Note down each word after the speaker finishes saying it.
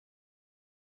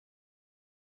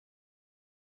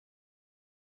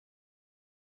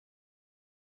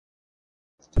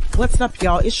What's up,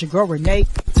 y'all? It's your girl, Renee.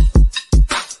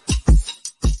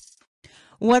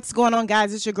 What's going on,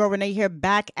 guys? It's your girl, Renee here,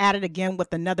 back at it again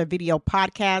with another video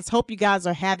podcast. Hope you guys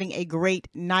are having a great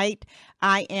night.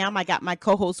 I am. I got my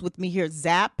co-host with me here,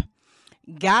 Zap.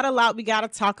 Got a lot we got to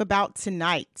talk about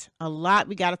tonight. I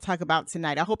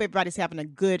hope everybody's having a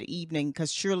good evening,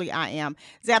 because surely I am.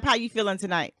 Zap, how you feeling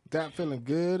tonight? Zap feeling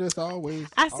good as always.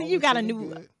 I see you got a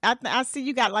new, I see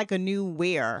you got like a new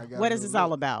wear. What is this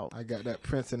all about? I got that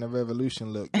Prince and the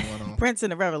Revolution look going on. Prince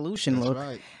and the Revolution look.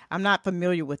 Right. I'm not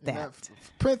familiar with that.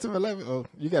 Prince and Revolution. Oh,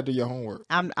 you got to do your homework.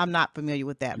 I'm not familiar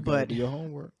with that, but do your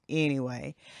homework.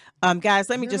 Anyway, guys,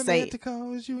 let me just say,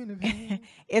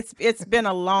 it's been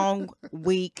a long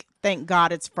week. Thank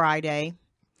God it's Friday.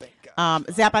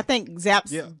 Zap, I think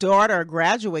Zap's daughter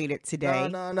graduated today.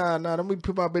 No. Let me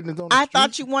put my business on. I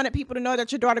thought you wanted people to know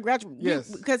that your daughter graduated. Yes.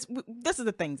 Because this is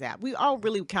the thing, Zap. We all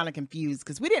really kind of confused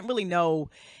because we didn't really know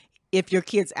if your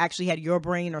kids actually had your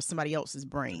brain or somebody else's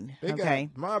brain. They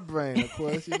got my brain, of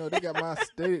course. You know, they got my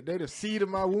they the seed of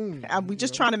my womb. We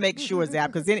just trying to make sure,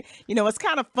 Zap, because then it's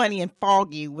kind of funny and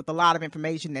foggy with a lot of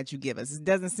information that you give us. It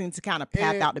doesn't seem to kind of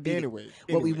path out to be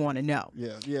what we want to know.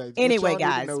 Yeah. Anyway, what y'all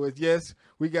guys, need to know is, yes,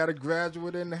 we got a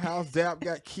graduate in the house. Zap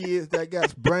got kids that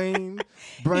got brains.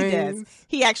 He does.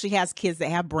 He actually has kids that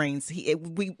have brains.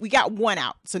 We got one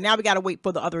out, so now we got to wait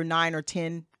for the other 9 or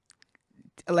 10.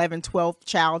 11, 12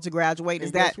 child to graduate.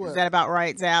 Is that about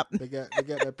right, Zap? They got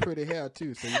that pretty hair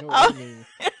too, so you know what that means.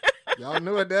 Y'all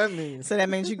know what that means. So that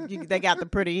means they got the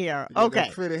pretty hair.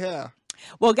 Okay. Pretty hair.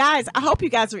 Well, guys, I hope you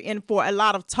guys are in for a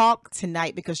lot of talk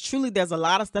tonight, because truly there's a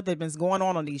lot of stuff that's been going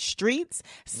on these streets.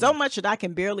 So much that I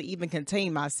can barely even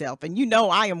contain myself. And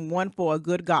I am one for a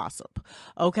good gossip.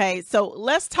 Okay, so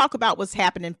let's talk about what's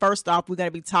happening. First off, we're going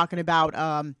to be talking about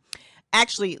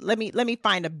actually, let me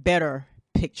find a better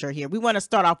picture here. We want to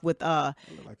start off with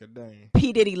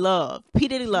P-Diddy Love.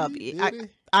 P-Diddy Love.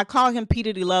 I call him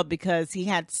P-Diddy Love because he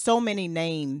had so many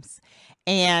names,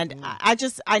 and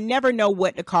I never know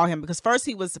what to call him, because first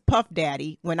he was Puff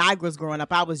Daddy when I was growing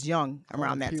up. I was young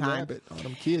around that time. All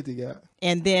them kids he got.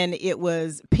 And then it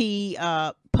was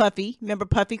Puffy. Remember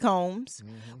Puffy Combs?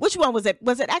 Which one was it?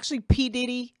 Was it actually P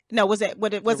Diddy? No, was it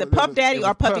Puff Daddy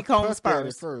or Puffy Combs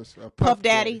first? Puff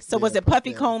Daddy. So was it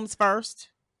Puffy Combs first?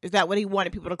 Is that what he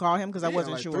wanted people to call him? Because I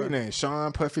wasn't sure. 3 names: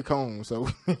 Sean, Puffy Combs. So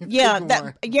yeah,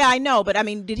 I know. But I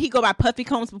mean, did he go by Puffy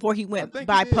Combs before he went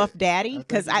by Puff Daddy?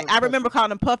 Because I remember calling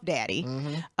him Puff Daddy.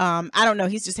 I don't know.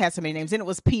 He's just had so many names. Then it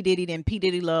was P Diddy, then P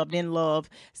Diddy Love, then Love.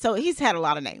 So he's had a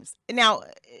lot of names. Now,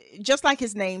 just like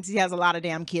his names, he has a lot of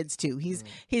damn kids too.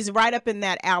 He's right up in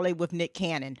that alley with Nick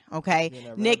Cannon.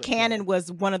 Okay, Nick Cannon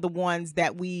was one of the ones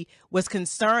that we was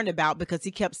concerned about, because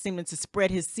he kept seeming to spread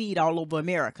his seed all over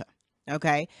America.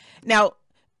 Okay. Now,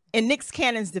 in Nick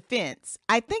Cannon's defense,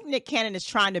 I think Nick Cannon is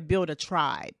trying to build a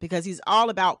tribe, because he's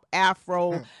all about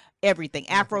Afro everything,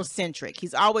 Afrocentric.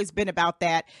 He's always been about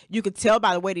that. You could tell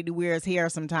by the way that he wears hair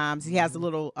sometimes. He has a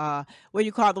little, what do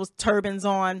you call those turbans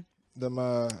on?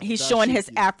 He's showing his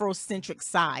Afrocentric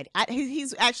side.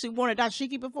 He's actually worn a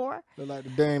dashiki before. Look like the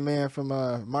dang man from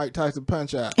Mike Tyson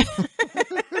Punch Out.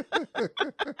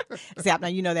 Zap,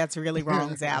 now that's really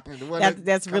wrong, Zap.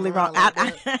 That's really wrong.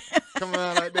 Come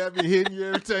on like that, be hitting you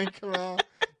every time. Come on.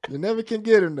 You never can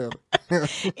get him though.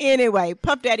 Anyway,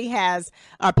 Puff Daddy has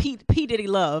P Diddy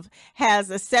Love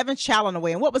has a 7th child on the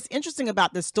way. And what was interesting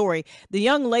about this story, the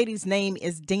young lady's name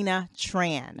is Dina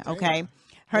Tran. Okay.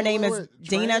 Her name is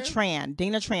Dina Tran.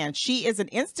 Dina Tran. She is an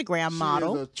Instagram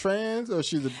model. She is a trans, or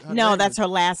she's a... No, that's her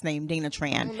last name, Dina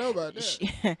Tran. I don't know about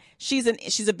that.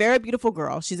 She's a very beautiful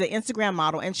girl. She's an Instagram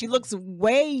model, and she looks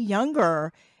way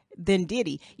younger than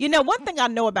Diddy. One thing I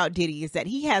know about Diddy is that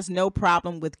he has no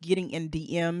problem with getting in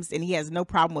DMs, and he has no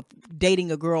problem with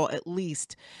dating a girl at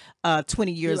least 20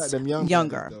 years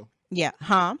younger. Bunnies, yeah,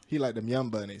 huh? He like them young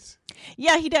bunnies.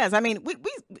 Yeah, he does. I mean,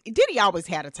 Diddy always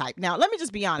had a type. Now, let me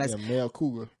just be honest. Yeah, male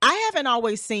cougar. I haven't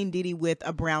always seen Diddy with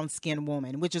a brown-skinned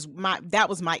woman, which is that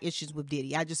was my issues with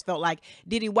Diddy. I just felt like,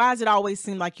 Diddy, why does it always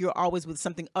seem like you're always with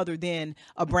something other than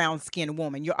a brown-skinned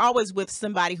woman? You're always with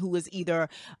somebody who is either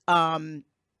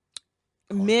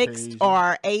mixed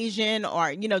or Asian,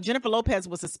 or Jennifer Lopez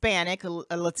was Hispanic,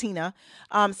 a Latina.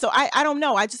 So I don't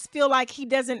know. I just feel like he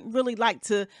doesn't really like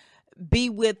to be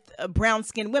with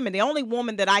brown-skinned women. The only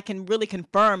woman that I can really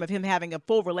confirm of him having a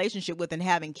full relationship with and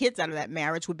having kids out of that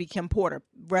marriage would be Kim Porter.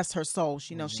 Rest her soul.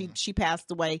 She passed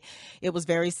away. It was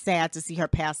very sad to see her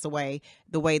pass away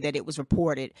the way that it was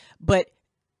reported. But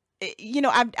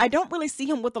I don't really see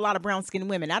him with a lot of brown-skinned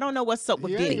women. I don't know what's up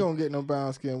with Diddy. He ain't gonna get no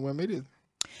brown-skinned women.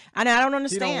 I don't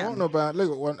understand. He don't want no brown.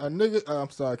 Look, a nigga. I'm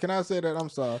sorry. Can I say that? I'm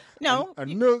sorry. No. A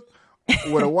nook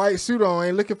with a white suit on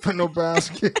ain't looking for no brown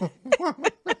skin.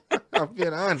 I'm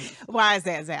being honest. Why is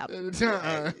that, Zap?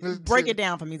 Break it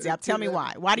down for me, Zap. Tell me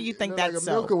why. Why do you think that's like a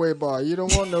so? Milky Way bar. You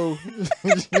don't want no.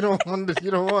 you don't want that.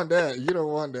 You don't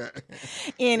want that.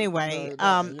 Anyway,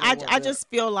 I just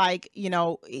feel like,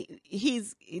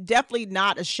 he's definitely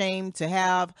not ashamed to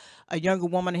have a younger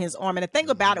woman in his arm. And the thing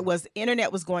about it was the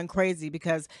internet was going crazy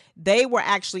because they were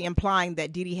actually implying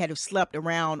that Diddy had slept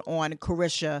around on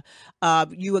Carisha.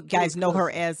 You guys know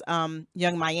her as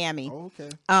Young Miami. Oh,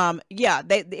 okay. Yeah,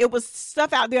 it was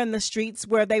stuff out there in the streets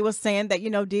where they were saying that,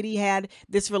 Diddy had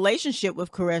this relationship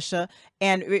with Carisha.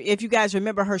 And if you guys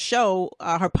remember her show,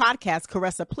 her podcast,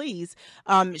 Caressa Please,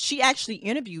 she actually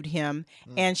interviewed him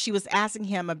and she was asking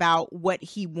him about what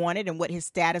he wanted and what his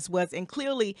status was. And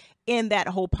clearly in that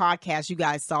whole podcast, you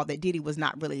guys saw that Diddy was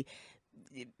not really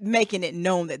making it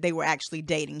known that they were actually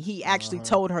dating. He actually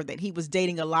told her that he was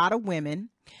dating a lot of women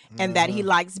and that he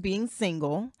likes being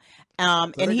single.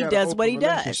 So and he does what he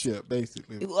does.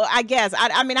 Basically. Well, I guess.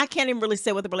 I mean, I can't even really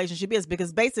say what the relationship is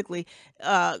because basically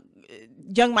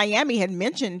Young Miami had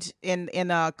mentioned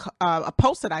in a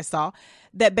post that I saw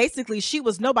that basically she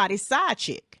was nobody's side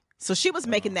chick. So she was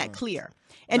making that clear.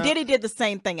 And Diddy did the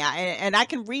same thing. And I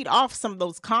can read off some of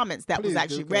those comments that was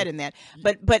actually read in that.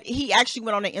 But he actually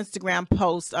went on an Instagram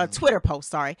post, Twitter post,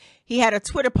 sorry. He had a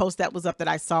Twitter post that was up that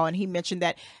I saw. And he mentioned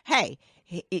that, hey,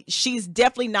 she's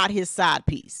definitely not his side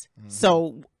piece.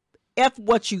 So F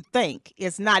what you think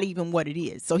is not even what it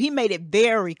is. So he made it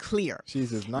very clear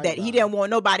that he didn't want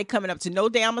nobody coming up to no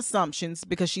damn assumptions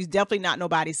because she's definitely not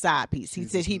nobody's side piece. He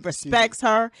said he respects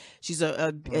her. She's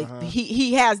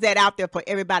he has that out there for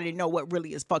everybody to know what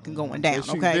really is fucking going down. They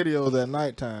shoot okay, videos at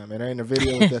nighttime. It ain't the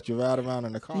videos that you ride around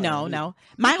in the car. No.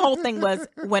 My whole thing was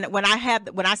when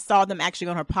I saw them actually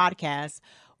on her podcast.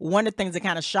 One of the things that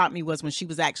kind of shocked me was when she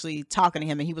was actually talking to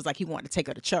him and he was like, he wanted to take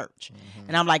her to church.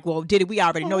 And I'm like, well, Diddy, we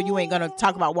already know you ain't going to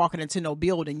talk about walking into no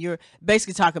building. You're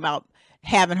basically talking about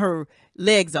having her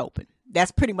legs open. That's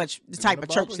pretty much the type of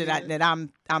church that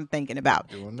I'm thinking about.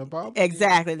 Doing the Bible.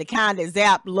 Exactly. The kind that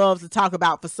Zap loves to talk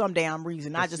about for some damn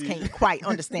reason. I just can't quite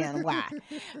understand why.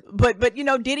 But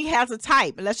Diddy has a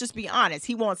type. Let's just be honest.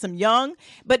 He wants some young.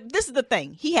 But this is the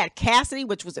thing. He had Cassidy,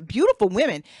 which was a beautiful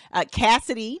woman.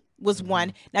 Cassidy was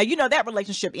one. Now, that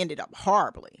relationship ended up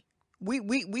horribly.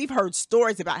 We've heard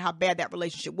stories about how bad that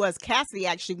relationship was. Cassidy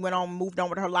actually moved on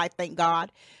with her life, thank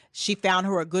God. She found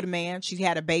her a good man. She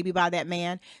had a baby by that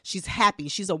man. She's happy.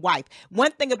 She's a wife.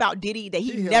 One thing about Diddy that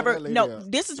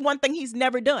this is one thing he's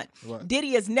never done. What?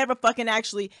 Diddy has never fucking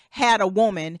actually had a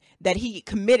woman that he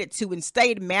committed to and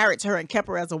stayed married to her and kept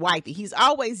her as a wifey. He's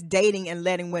always dating and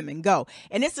letting women go.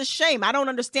 And it's a shame. I don't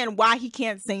understand why he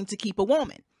can't seem to keep a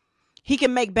woman. He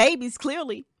can make babies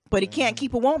clearly, but he can't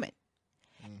keep a woman.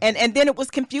 And then it was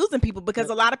confusing people because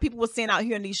a lot of people were saying out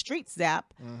here in these streets,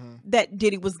 Zap, that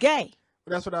Diddy was gay.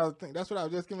 That's what I was thinking. That's what I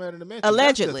was just getting ready to mention.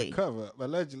 Allegedly. That's just a cover up.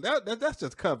 Allegedly. That's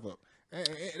just cover up.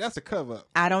 That's a cover up.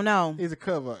 I don't know. It's a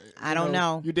cover up. I don't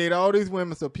know. You date all these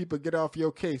women so people get off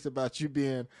your case about you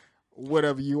being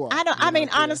whatever you are. I mean,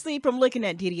 honestly, from looking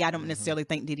at Diddy, I don't necessarily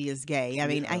think Diddy is gay. I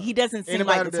mean, he doesn't seem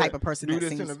like the type of person that do this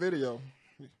seems... in a video.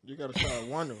 You got to start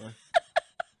wondering.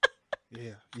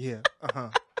 Yeah.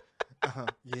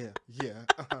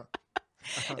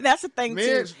 That's the thing,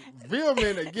 men, too. Real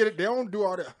men that get it, they don't do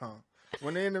all that.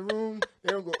 When they're in the room,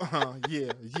 they don't go,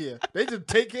 yeah. They just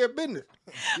take care of business.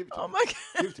 Oh my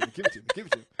God. Give it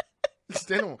to me.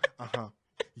 Stand on.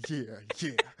 Yeah.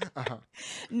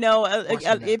 No,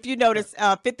 if you notice,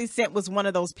 50 Cent was one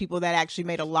of those people that actually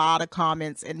made a lot of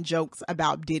comments and jokes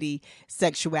about Diddy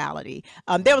sexuality.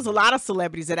 There was a lot of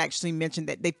celebrities that actually mentioned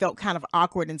that they felt kind of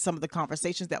awkward in some of the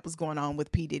conversations that was going on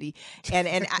with P. Diddy. And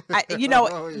I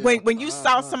when you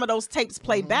saw some of those tapes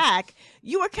play back,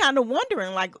 you were kind of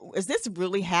wondering, like, is this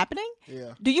really happening?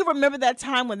 Yeah. Do you remember that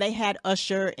time when they had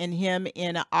Usher and him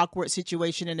in an awkward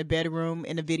situation in the bedroom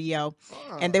in the video,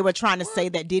 and they were trying to say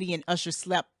that Diddy and Usher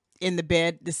slept in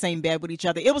the same bed with each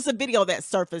other? It was a video that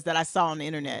surfaced that I saw on the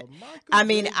internet. I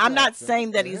mean, I'm not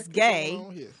saying that he's gay.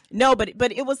 No, but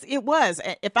it was.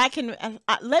 If I can,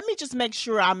 let me just make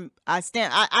sure I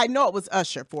know it was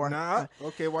Usher for.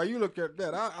 Okay. While you look at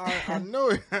that, I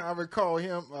know I recall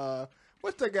him.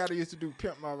 What's that guy that used to do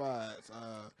Pimp My Rides?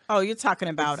 You're talking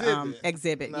about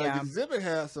Exhibit. Now, yeah. Exhibit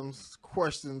had some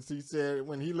questions. He said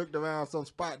when he looked around some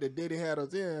spot that Diddy had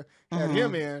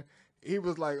him in. He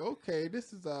was like, okay,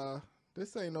 this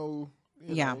ain't no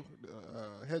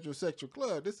heterosexual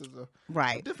club. This is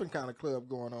a different kind of club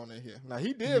going on in here. Now,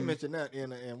 he did mention that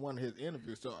in one of his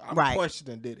interviews, so I'm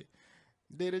questioning Diddy.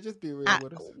 Diddy, just be real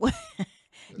with us.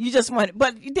 You just want,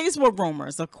 but these were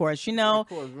rumors, of course. You know. Of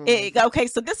course, Okay,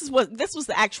 so this was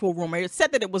the actual rumor. It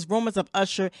said that it was rumors of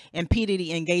Usher and P.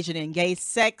 Diddy engaging in gay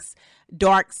sex,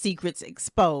 dark secrets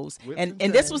exposed, and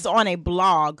this was on a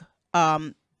blog.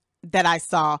 That I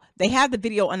saw. They have the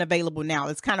video unavailable now.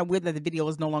 It's kind of weird that the video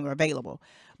is no longer available.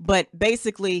 But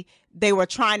basically, they were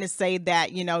trying to say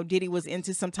that, you know, Diddy was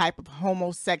into some type of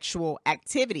homosexual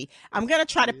activity. I'm going to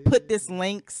try to put this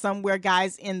link somewhere,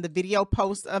 guys, in the video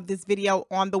post of this video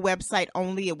on the website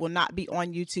only. It will not be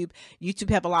on YouTube. YouTube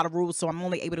have a lot of rules, so I'm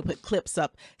only able to put clips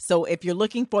up. So if you're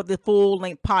looking for the full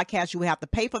length podcast, you would have to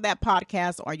pay for that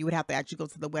podcast, or you would have to actually go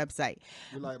to the website.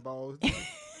 You like balls?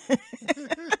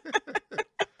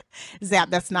 Zap,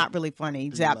 that's not really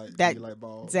funny. Zap,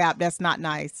 Zap, that's not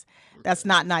nice. That's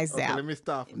not nice, Zap. Okay, let me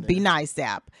stop. Be nice,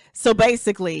 Zap. So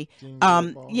basically,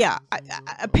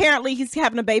 apparently he's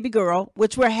having a baby girl,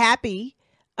 which we're happy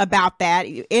about that.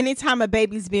 Anytime a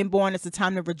baby's being born, it's a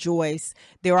time to rejoice.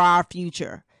 They're our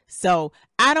future. So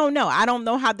I don't know. I don't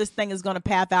know how this thing is going to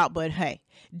path out, but hey,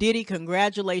 Diddy,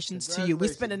 congratulations to you. We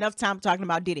spent enough time talking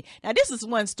about Diddy. Now, this is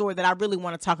one story that I really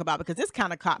want to talk about because this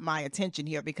kind of caught my attention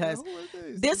here because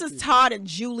this is Todd and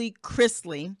Julie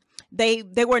Chrisley. They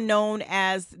were known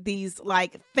as these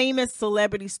like famous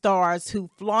celebrity stars who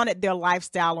flaunted their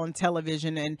lifestyle on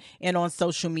television and on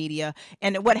social media.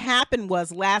 And what happened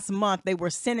was last month they were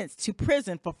sentenced to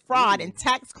prison for fraud and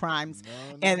tax crimes.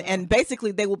 And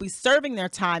basically they will be serving their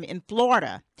time in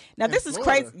Florida. Now this is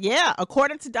crazy. Yeah,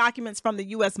 according to documents from the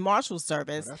U.S. Marshal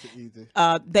Service,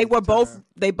 they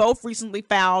both recently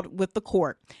filed with the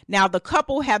court. Now the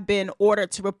couple have been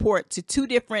ordered to report to two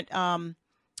different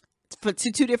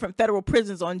federal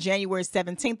prisons on January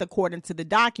 17th, according to the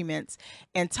documents.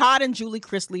 And Todd and Julie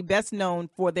Chrisley, best known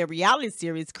for their reality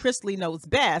series, Chrisley Knows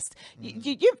Best.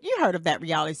 You heard of that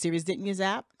reality series, didn't you,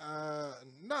 Zap?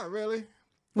 Not really.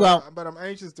 Well, but I'm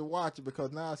anxious to watch it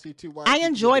because now I see two white. I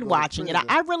enjoyed watching it.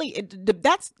 I really,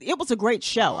 it was a great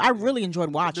show. I really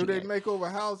enjoyed watching it. Do they make over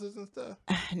houses and stuff?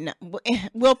 No,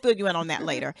 we'll fill you in on that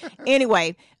later.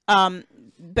 Anyway,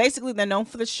 basically they're known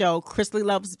for the show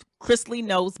Chrisley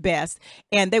Knows Best,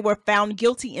 and they were found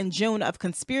guilty in June of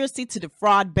conspiracy to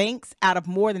defraud banks out of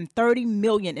more than $30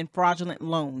 million in fraudulent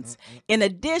loans. In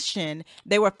addition,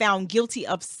 they were found guilty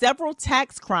of several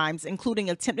tax crimes, including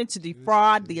attempting to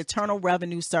defraud the Internal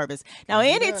Revenue Service. Now,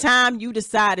 anytime you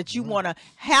decide that you want to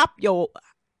hap your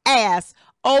ass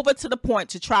over to the point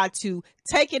to try to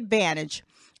take advantage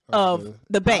of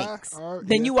the banks,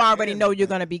 then you already know you're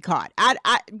going to be caught.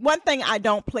 One thing I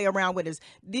don't play around with is,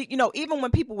 even when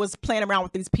people was playing around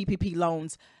with these PPP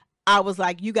loans, I was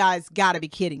like, you guys got to be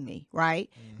kidding me, right?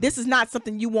 This is not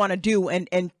something you want to do,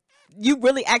 and you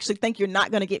really actually think you're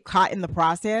not going to get caught in the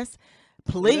process?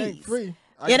 Please.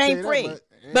 It ain't free.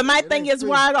 But my thing is,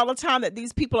 why all the time that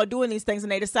these people are doing these things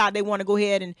and they decide they want to go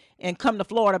ahead and come to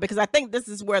Florida, because I think this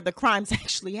is where the crimes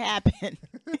actually happen.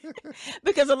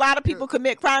 Because a lot of people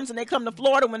commit crimes and they come to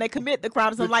Florida when they commit the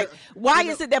crimes. I'm like, why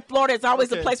is it that Florida is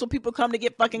always a place where people come to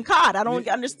get fucking caught? I don't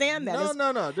understand that.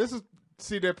 No.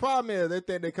 See, their problem is they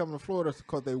think they come to Florida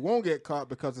because they won't get caught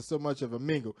because it's so much of a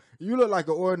mingle. You look like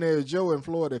an ordinary Joe in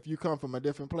Florida. If you come from a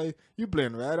different place, you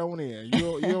blend right on in.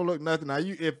 You don't look nothing. Now,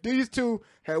 if these two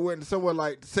had went to somewhere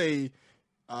like, say,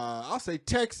 I'll say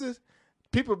Texas,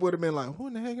 people would have been like, who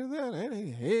in the heck is that?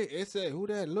 It said, who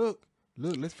that? Look,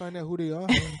 let's find out who they are.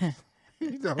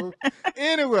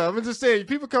 Anyway, I'm just saying,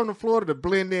 people come to Florida to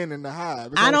blend in and to hide.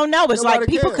 I don't know. It's like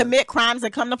people commit crimes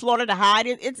and come to Florida to hide.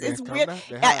 It's weird.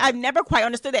 I've never quite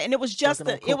understood that. And it was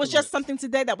just something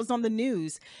today that was on the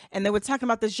news, and they were talking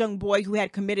about this young boy who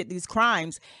had committed these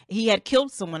crimes. He had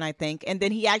killed someone, I think, and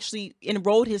then he actually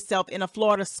enrolled himself in a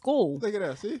Florida school. Look at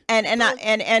that, see?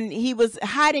 And he was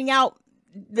hiding out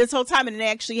this whole time, and they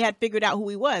actually had figured out who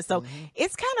he was. So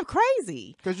it's kind of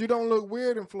crazy. Because you don't look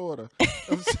weird in Florida.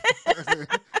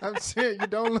 I'm saying you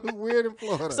don't look weird in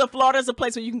Florida. So Florida's a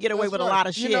place where you can get away with a lot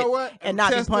of shit and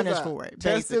not be punished for it.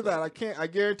 Test it out. I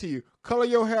guarantee you. Color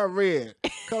your hair red.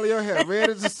 Color your hair red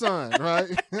as the sun, right?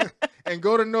 And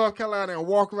go to North Carolina and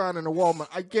walk around in the Walmart.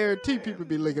 I guarantee people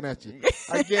be looking at you.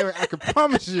 I can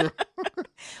promise you.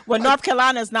 Well, North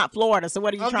Carolina is not Florida, so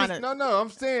what are you trying to? No, I'm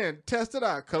saying test it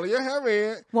out. Color your hair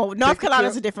red. Well, North Carolina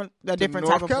is a different type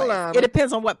of place. It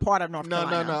depends on what part of North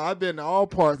Carolina. No. I've been to all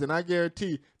parts, and I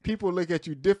guarantee people look at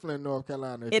you different in North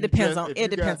Carolina. It depends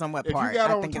on what part. If you got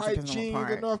on tight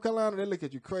jeans in North Carolina, they look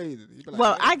at you crazy. Like,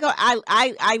 well,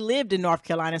 I lived in North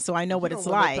Carolina, so I know what it's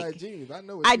like. Tight jeans.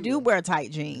 I do wear tight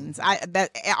jeans.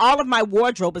 All of my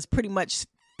wardrobe is pretty much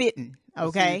fitting.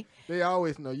 Okay. See, they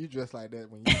always know you dress like that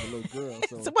when you're a little girl.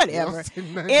 So whatever.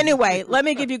 Anyway, let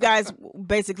me give you guys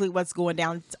basically what's going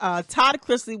down. Todd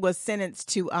Chrisley was sentenced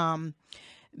to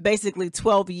basically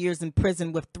 12 years in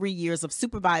prison with 3 years of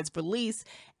supervised release,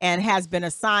 and has been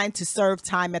assigned to serve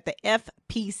time at the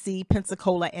FPC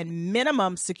Pensacola and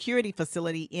minimum security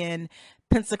facility in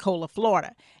Pensacola,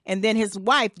 Florida. And then his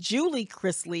wife, Julie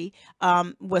Chrisley,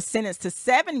 was sentenced to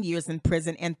 7 years in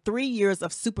prison and 3 years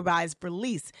of supervised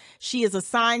release. She is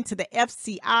assigned to the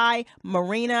FCI,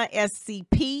 Marina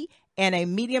SCP, and a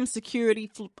medium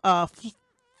security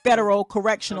federal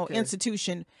correctional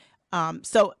institution.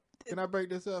 Can I break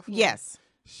this up? Yes.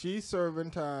 She's serving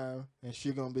time, and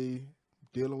she's going to be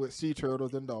dealing with sea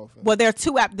turtles and dolphins. Well, they're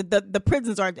the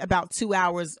prisons are about 2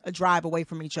 hours a drive away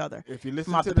from each other. If you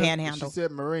listen from to the Panhandle. She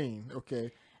said Marine.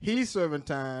 Okay. He's serving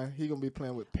time. He's going to be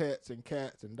playing with pets and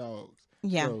cats and dogs.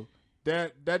 Yeah. So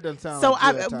that doesn't sound so like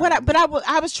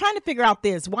I was trying to figure out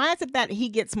this. Why is it that he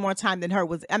gets more time than her?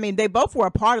 They both were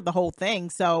a part of the whole thing.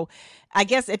 So I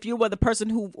guess if you were the person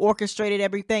who orchestrated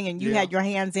everything and you had your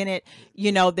hands in it,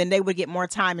 then they would get more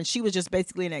time. And she was just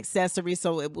basically an accessory.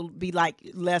 So it will be like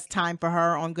less time for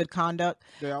her on good conduct.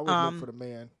 They always look for the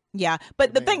man. Yeah.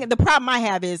 But the problem I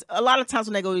have is a lot of times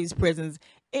when they go to these prisons,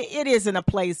 it isn't a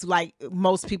place like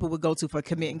most people would go to for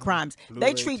committing crimes.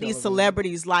 They treat these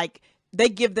celebrities like they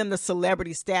give them the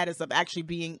celebrity status of actually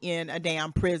being in a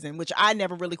damn prison, which I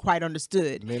never really quite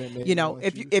understood.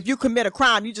 If you commit a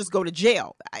crime, you just go to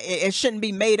jail. It shouldn't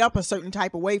be made up a certain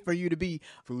type of way for you to be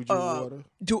food your water.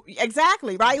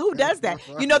 Exactly, right? Who does that?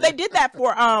 They did that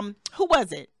for who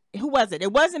was it?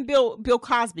 It wasn't Bill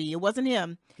Cosby. It wasn't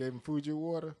him. Gave him food your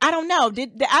water. I don't know.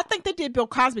 I think they did Bill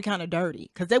Cosby kind of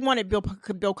dirty because they wanted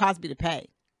Bill Cosby to pay.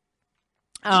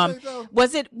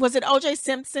 Was it OJ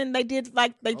Simpson? They did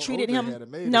treated him.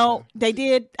 No, they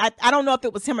did. I don't know if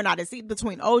it was him or not. It's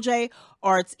between OJ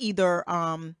or it's either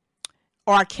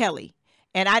R. Kelly.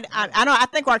 And I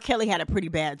think R. Kelly had it pretty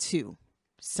bad too.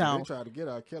 So they tried to get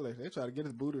R. Kelly. They tried to get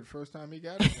his booty the first time he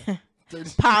got it.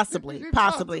 Possibly.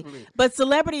 But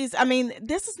celebrities,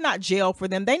 this is not jail for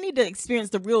them. They need to experience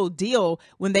the real deal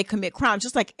when they commit crimes,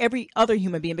 just like every other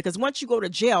human being. Because once you go to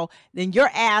jail, then your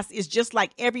ass is just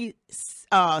like every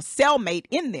cellmate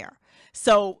in there.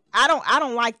 So I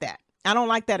don't like that. I don't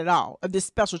like that at all, of this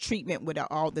special treatment with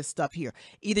all this stuff here.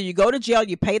 Either you go to jail,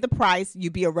 you pay the price,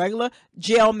 you be a regular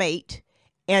jailmate,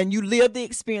 and you live the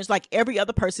experience like every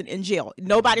other person in jail.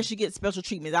 Nobody should get special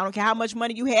treatment. I don't care how much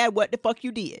money you had, what the fuck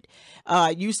you did.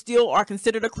 You still are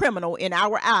considered a criminal in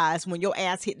our eyes when your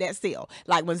ass hit that cell.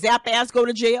 Like when Zap ass go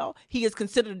to jail, he is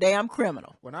considered a damn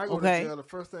criminal. When I go to jail, the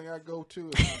first thing I go to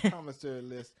is my commissary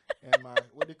list and my,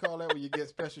 what do you call that when you get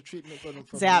special treatment for the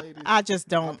Zap, ladies? I just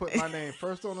don't. I put my name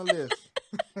first on the list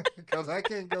because I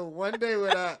can't go one day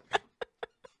without...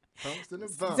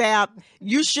 Zap,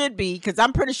 you should be, because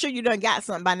I'm pretty sure you done got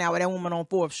something by now with that woman on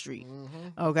 4th Street.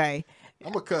 Okay.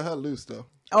 I'm going to cut her loose, though.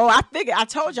 Oh, I figured. I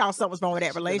told y'all something was wrong with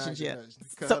that relationship.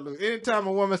 Cut her loose. Anytime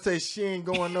a woman says she ain't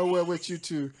going nowhere with you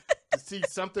to see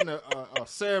something, a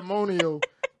ceremonial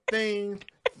thing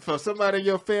for somebody in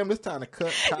your family, it's time to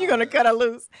cut. You're gonna cut her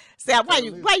loose. Zap, why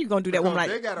you gonna do that woman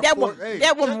like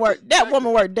that?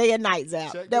 Woman work day and night,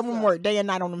 Zap. That woman work day and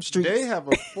night on them streets. They have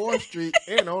a 4th Street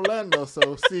in Orlando,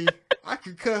 so see, I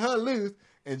could cut her loose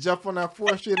and jump on that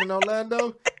 4th Street in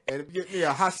Orlando and get me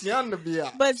a hacienda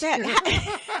biatch. But Zap,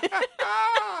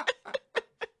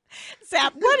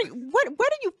 Zap, where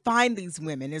do you find these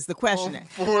women? Is the question.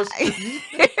 4th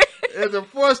Street. There's a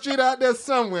 4th Street out there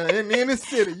somewhere in any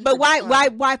city. But why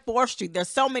 4th Street? There's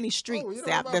so many streets,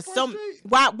 Zap. There's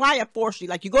why a 4th Street?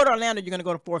 Like you go to Orlando, you're gonna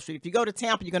go to 4th Street. If you go to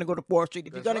Tampa, you're gonna go to 4th Street.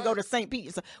 If you're gonna go to St.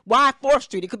 Pete, so why 4th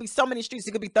Street? It could be so many streets.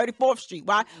 It could be 34th Street.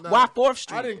 Why 4th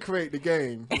Street? I didn't create the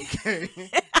game. Okay,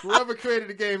 whoever created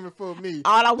the game before me.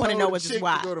 All I want to know is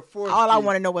why. All I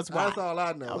want to know is why. That's all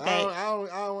I know. Okay,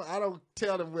 I don't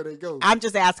tell them where they go. I'm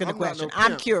just asking a question.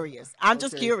 I'm curious. I'm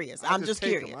just curious. I'm just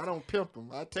curious. I don't pimp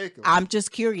them. I take them. I'm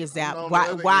just curious, Zap.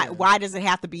 Why does it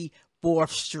have to be 4th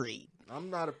Street? I'm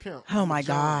not a pimp. Oh my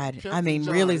God.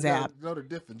 Really, Zap. No, the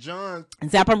different John.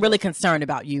 Zap, I'm really concerned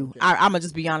about you. Okay. I'm gonna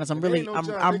just be honest. I'm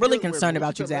really concerned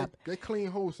about you, Zap. They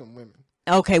clean, wholesome women.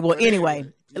 Okay, well, anyway,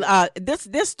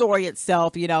 this story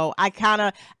itself, I kind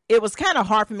of, it was kind of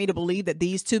hard for me to believe that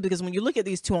these two, because when you look at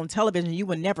these two on television, you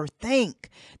would never think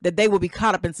that they would be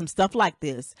caught up in some stuff like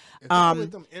this. It's always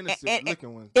them innocent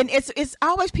looking ones. And it's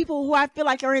always people who I feel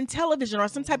like are in television or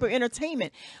some type of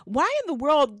entertainment. Why in the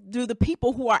world do the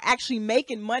people who are actually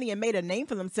making money and made a name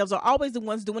for themselves are always the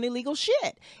ones doing illegal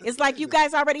shit? It's like you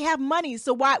guys already have money,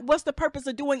 so what's the purpose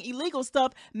of doing illegal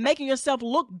stuff, making yourself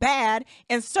look bad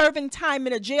and serving time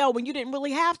in a jail when you didn't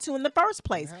really have to in the first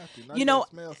place? You know,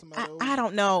 I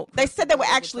don't know. They said they were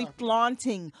actually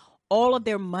flaunting all of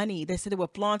their money. They said they were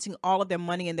flaunting all of their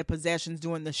money and their possessions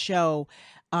during the show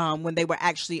when they were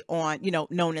actually on, you know,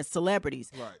 known as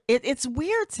celebrities. Right. It's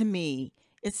weird to me.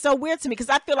 It's so weird to me because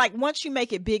I feel like once you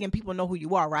make it big and people know who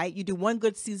you are, right? You do one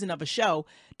good season of a show.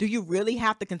 Do you really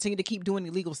have to continue to keep doing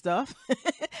illegal stuff?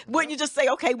 Wouldn't you just say,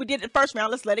 okay, we did it the first round,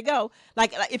 let's let it go?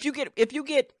 Like if you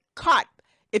get caught,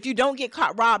 if you don't get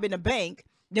caught robbing a bank,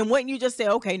 then wouldn't you just say,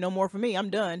 okay, no more for me, I'm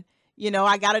done. You know,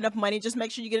 I got enough money. Just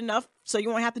make sure you get enough so you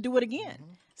won't have to do it again.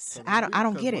 So I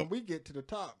don't get it. When we get to the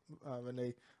top,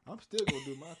 Renee, I'm still gonna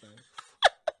do my thing.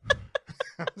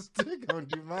 I'm still gonna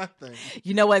do my thing.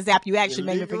 You know what, Zap? You actually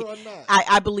made me forget.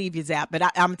 I believe you, Zap, but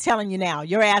I'm telling you now,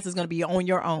 your ass is gonna be on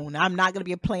your own. I'm not gonna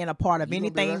be playing a part of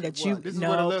anything that you. This is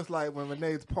what it looks like when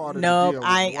Renee's part of the deal. No.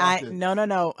 I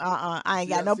ain't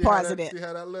got no parts of it.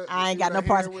 I ain't got no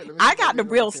parts. I got the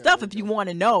real stuff if you want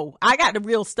to know. I got the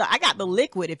real stuff. I got the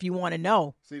liquid if you want to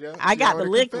know. See that? I got the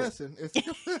liquid.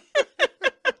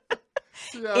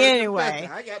 Anyway,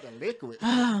 I got the liquid.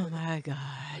 Oh my God.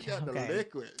 I got the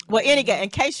liquid. Well, in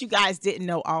case you guys didn't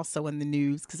know, also in the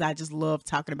news, because I just love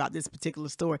talking about this particular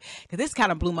story, because this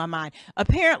kind of blew my mind.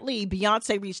 Apparently,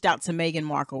 Beyonce reached out to Meghan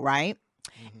Markle, right?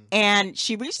 Mm-hmm. And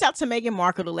she reached out to Meghan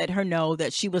Markle to let her know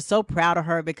that she was so proud of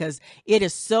her because it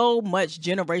is so much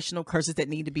generational curses that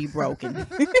need to be broken. No,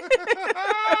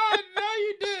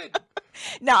 you did.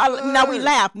 Now we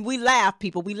laugh,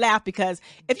 people. We laugh because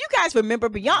if you guys remember,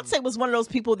 Beyonce was one of those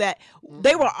people that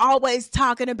they were always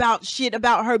talking about shit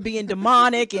about her being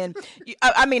demonic. And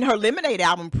I mean, her Lemonade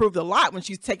album proved a lot when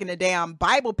she's taking the damn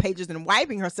Bible pages and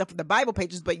wiping herself with the Bible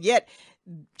pages. But yet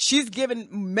she's giving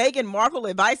Meghan Markle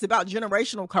advice about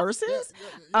generational curses.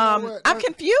 I'm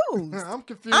confused. I'm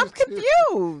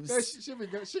confused.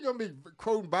 She's going to be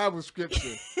quoting Bible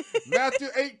scripture. Matthew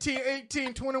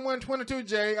 18, 21, 22,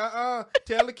 Jay.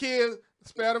 Tell the kids,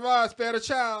 spare the rod, spare the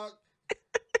child.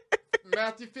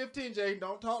 Matthew 15, Jay.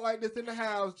 Don't talk like this in the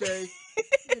house, Jay.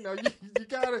 You know, you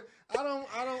gotta. I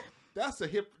don't. That's a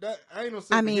I ain't gonna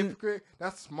say hypocrite.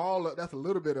 That's smaller. That's a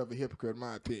little bit of a hypocrite, in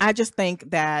my opinion. I just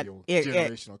think that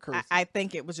generational curse. I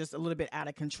think it was just a little bit out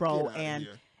of control,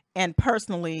 and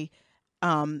personally,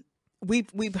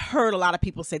 we've heard a lot of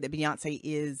people say that Beyonce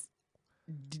is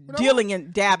dealing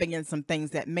and dabbing in some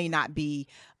things that may not be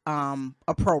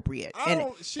appropriate, and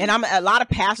a lot of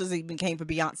pastors even came for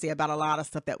Beyonce about a lot of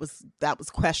stuff that was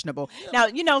questionable. Yeah. Now,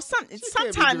 you know,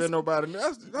 sometimes nobody.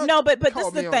 No, but this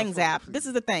is the thing, Zap. This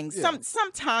is the thing. Yeah.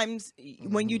 Sometimes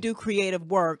when you do creative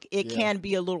work, it can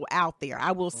be a little out there.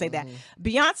 I will say that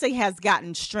Beyonce has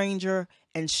gotten stranger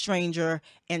and stranger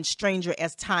and stranger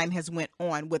as time has went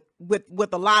on with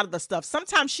a lot of the stuff.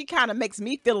 Sometimes she kind of makes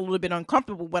me feel a little bit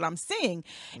uncomfortable with what I'm seeing.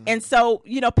 And so,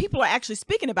 you know, people are actually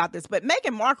speaking about this, but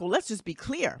Meghan Markle, let's just be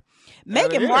clear.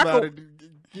 Meghan Markle,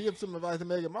 give some advice to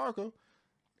Meghan Markle.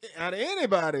 Out of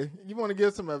anybody, you want to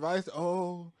give some advice?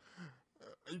 Oh,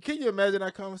 can you imagine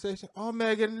that conversation? Oh,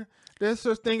 Meghan, there's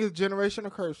such thing as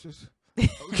generational curses.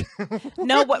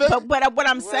 No, but what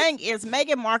I'm saying is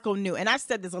Meghan Markle knew, and I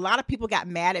said this, a lot of people got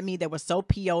mad at me. They were so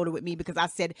PO'd with me because I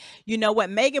said, you know what,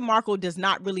 Meghan Markle does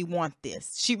not really want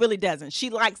this. She really doesn't. She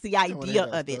likes the idea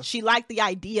of it. She liked the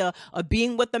idea of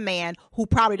being with a man who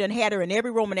probably done had her in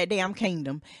every room in that damn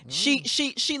kingdom. She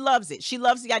loves it. She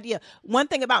loves the idea. One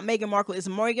thing about Meghan Markle is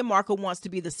Meghan Markle wants to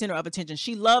be the center of attention.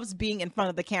 She loves being in front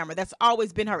of the camera. That's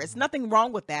always been her. It's nothing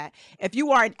wrong with that. If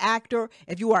you are an actor,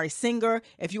 if you are a singer,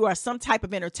 if you are some type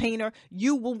of entertainer,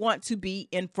 you will want to be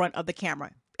in front of the camera.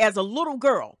 As a little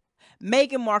girl,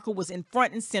 Meghan Markle was in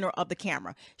front and center of the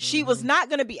camera. She was not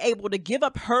going to be able to give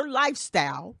up her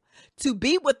lifestyle to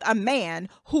be with a man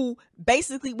who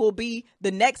basically will be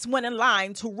the next one in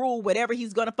line to rule whatever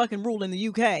he's going to fucking rule in the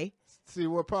UK. See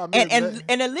what problem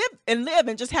and live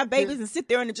and just have babies and sit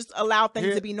there and just allow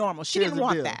things to be normal. She didn't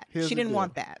want that. She didn't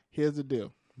want that. Here's the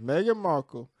deal. Meghan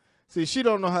Markle, see, she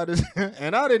don't know how this,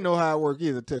 and I didn't know how it worked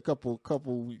either till a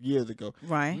couple years ago.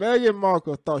 Right. Meghan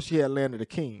Markle thought she had landed a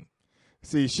king.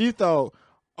 See, she thought,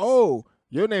 oh,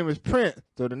 your name is Prince,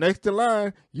 so the next in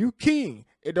line, you king.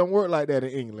 It don't work like that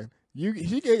in England. He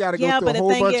got to go through a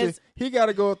whole bunch he got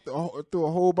to go through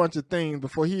a whole bunch of things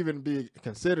before he even be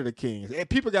considered a king. And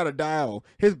people got to die off.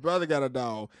 His brother got to die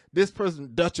off. This person,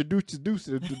 Dutch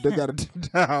they got to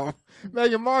die off.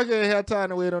 Meghan Markle ain't had time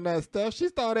to wait on that stuff. She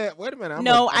thought that, wait a minute.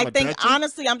 I think,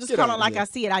 honestly, I'm just calling like I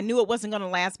see it. I knew it wasn't going to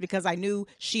last because I knew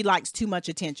she likes too much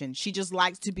attention. She just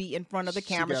likes to be in front of the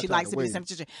camera. She likes to be some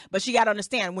attention. But she got to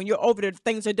understand, when you're over there,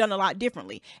 things are done a lot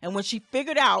differently. And when she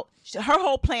figured out, her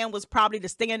whole plan was probably to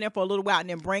stay in there for a little while and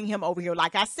then bring him over here.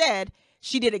 Like I said,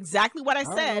 she did exactly what I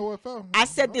said. I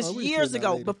said this years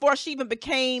ago, before she even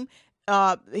became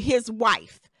his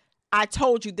wife. I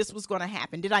told you this was going to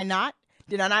happen. Did I not?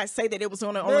 Did I not say that it was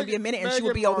going to only be a minute and she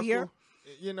would be over here?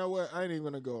 You know what? I ain't even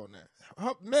going to go on that.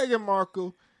 Meghan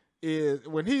Markle is,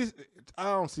 I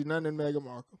don't see nothing in Meghan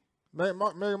Markle.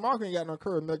 Meghan Markle ain't got no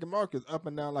curve. Meghan Markle is up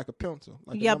and down like a pencil.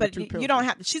 But you don't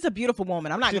have. She's a beautiful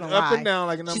woman. I'm not going to lie. Up and down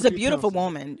like a She's a beautiful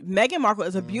woman. Meghan Markle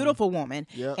is a beautiful woman,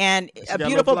 and a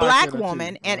beautiful black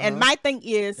woman. And my thing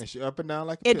is, and she up and down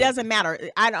like a it pencil. Doesn't matter.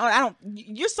 I don't.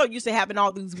 You're so used to having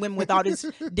all these women with all these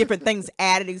different things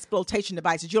added, these flotation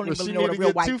devices. You don't even really know what a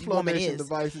real white woman is.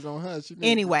 Devices on her.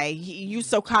 Anyway, you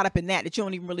so caught up in that you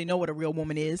don't even really know what a real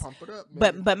woman is. Pump it up,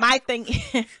 but my thing.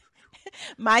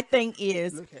 My thing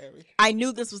is, look, I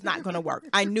knew this was not going to work.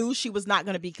 I knew she was not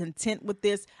going to be content with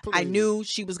this. Please. I knew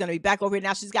she was going to be back over here.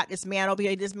 Now she's got this man over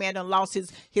here. This man done lost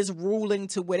his ruling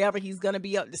to whatever he's going to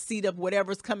be up the seat of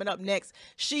whatever's coming up next.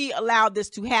 She allowed this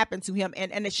to happen to him,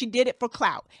 and she did it for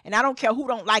clout. And I don't care who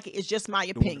don't like it. It's just my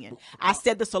opinion. I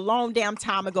said this a long damn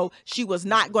time ago. She was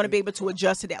not going to be able to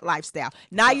adjust to that lifestyle.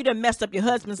 Now you done messed up your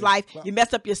husband's life. You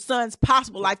messed up your son's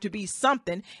possible life to be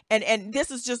something. And this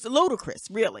is just ludicrous,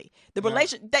 really. The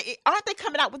relation, aren't they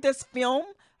coming out with this film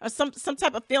or some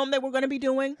type of film that we're going to be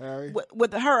doing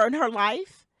with her and her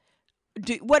life?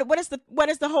 What is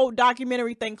the whole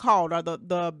documentary thing called, or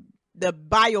the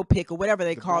biopic or whatever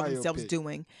they call themselves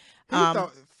doing?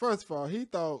 First of all, he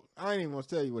thought, I ain't even gonna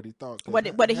tell you what he thought. What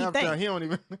did he think? He don't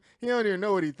even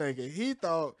know what he thinking. He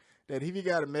thought that if he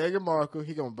got a Meghan Markle,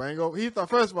 he gonna bring over. He thought,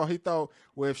 first of all,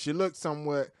 well, if she looked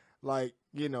somewhat like,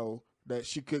 that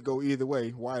she could go either way,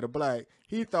 white or black.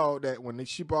 He thought that when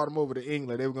she brought him over to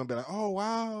England, they were going to be like, oh,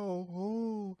 wow,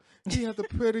 oh, he has a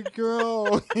pretty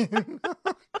girl.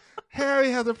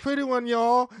 Harry has a pretty one,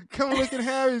 y'all. Come look at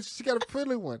Harry. She got a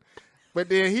pretty one. But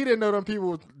then he didn't know them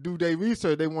people do their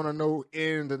research. They want to know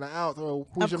ins and outs. Oh,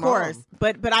 who's your mom? Of course,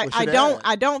 but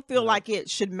I don't feel like it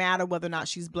should matter whether or not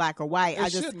she's black or white.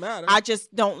 It should matter. I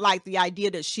just don't like the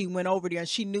idea that she went over there and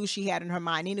she knew she had in her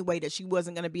mind anyway that she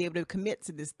wasn't going to be able to commit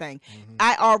to this thing. Mm-hmm.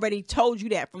 I already told you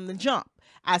that from the jump.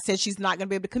 I said she's not going to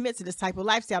be able to commit to this type of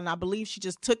lifestyle, and I believe she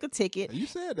just took a ticket. You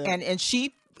said that, and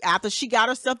she. After she got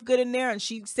herself good in there and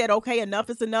she said, okay,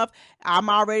 enough is enough. I'm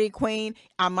already queen.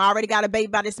 I'm already got a baby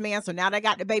by this man. So now that I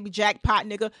got the baby jackpot,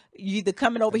 nigga, you either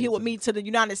coming over here with me to the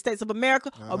United States of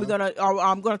America or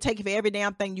I'm going to take you for every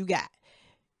damn thing you got.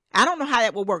 I don't know how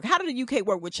that will work. How did the UK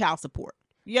work with child support?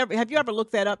 Have you ever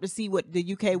looked that up to see what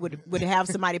the UK would have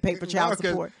somebody pay for child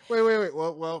support? Wait.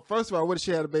 Well, first of all, what if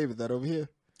she had a baby? Is that over here?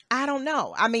 I don't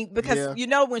know. I mean, because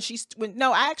when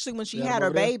she had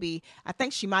her baby, I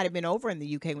think she might have been over in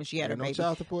the UK when she had her baby.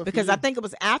 Child support because I think it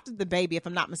was after the baby, if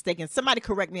I'm not mistaken. Somebody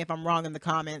correct me if I'm wrong in the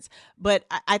comments. But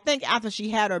I think after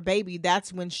she had her baby,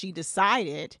 that's when she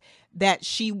decided that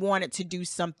she wanted to do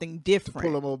something different. To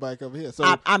pull them all back over here. So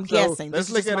I'm guessing. This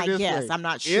is my guess. I'm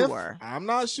not sure. I'm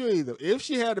not sure either. If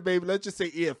she had a baby, let's just say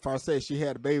she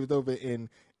had a baby over in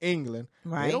England,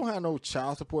 right? They don't have no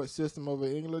child support system over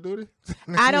in England, do they?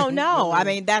 I don't know. I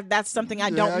mean, that's something I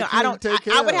don't know.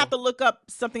 I would have to look up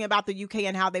something about the UK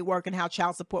and how they work and how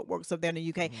child support works over there in the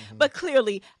UK. Mm-hmm. But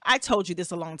clearly, I told you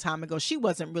this a long time ago. She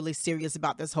wasn't really serious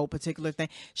about this whole particular thing.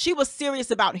 She was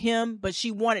serious about him, but she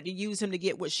wanted to use him to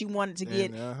get what she wanted to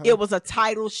get. It was a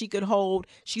title she could hold.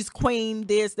 She's queen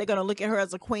this. They're going to look at her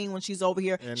as a queen when she's over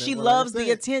here. She loves the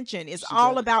attention. It's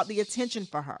all about the attention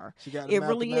for her. It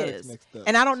really is.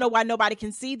 And I don't know why nobody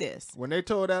can see this. When they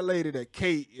told that lady that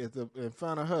Kate is in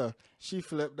front of her, she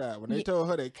flipped out. When they told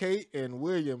her that Kate and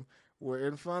William were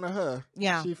in front of her,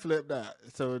 she flipped out.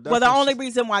 So the only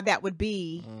reason why that would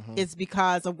be is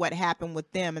because of what happened with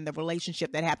them and the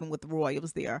relationship that happened with Roy. It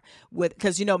was there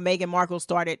because Meghan Markle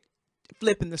started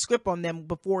flipping the script on them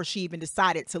before she even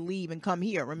decided to leave and come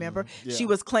here. Remember, she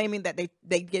was claiming that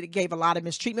they gave a lot of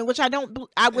mistreatment, which I don't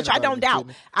doubt.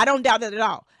 I don't doubt that at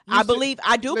all.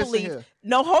 I do believe. Here.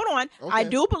 No, hold on. Okay. I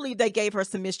do believe they gave her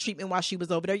some mistreatment while she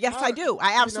was over there. Yes, I do.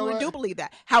 I absolutely do believe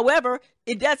that. However,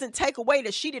 it doesn't take away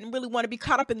that she didn't really want to be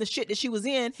caught up in the shit that she was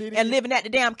in and living at the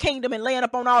damn kingdom and laying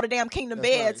up on all the damn kingdom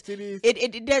beds. Right.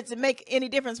 It doesn't make any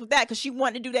difference with that because she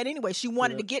wanted to do that anyway. She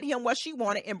wanted to get him what she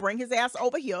wanted and bring his ass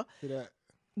over here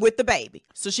with the baby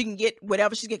so she can get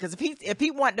whatever she's getting. Because if he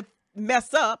wanted to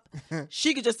mess up,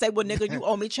 she could just say, well, nigga, you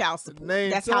owe me child support.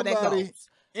 That's how that goes.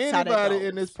 Anybody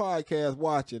in this podcast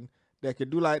watching that could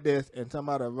do like this and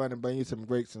somebody run and bring you some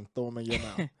grapes and throw them in your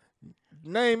mouth.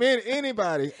 Name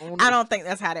anybody. I don't think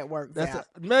that's how that works.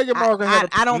 Meghan Markle had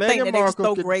I don't think that they just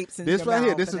throw grapes in your mouth. This right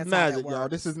here, this is magic, y'all.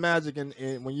 This is magic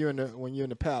when you're in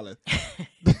the palace.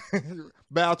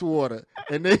 Bow to water.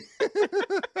 And they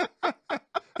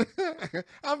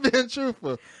I'm being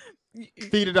truthful.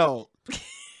 Feed a dog.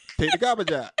 Take the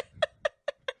garbage out.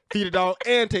 Feed a dog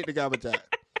and take the garbage out.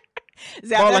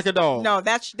 Fall like a dog. No,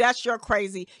 that's your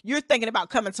crazy. You're thinking about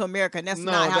coming to America, and that's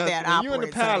not how that operates. You in the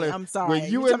palace. I'm sorry.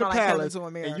 When you in the palace,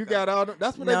 and you got all.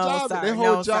 That's what their job is. Their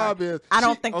whole job is. I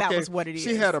don't think that was what it is.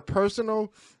 She had a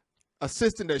personal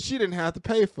assistant that she didn't have to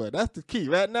pay for. That's the key.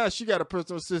 Right now, she got a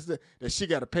personal assistant that she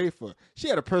got to pay for. She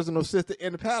had a personal assistant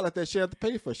in the palace that she had to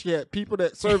pay for. She had people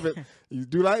that serve it. You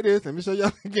do like this. Let me show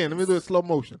y'all again. Let me do it slow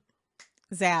motion.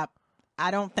 Zap,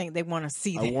 I don't think they want to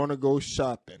see that. I want to go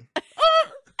shopping.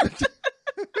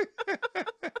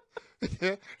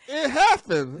 It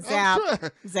happens.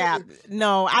 Zap.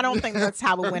 No, I don't think that's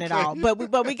how it went at all.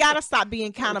 But we got to stop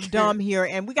being kind of dumb here,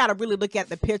 and we got to really look at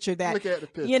the picture.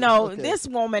 This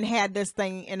woman had this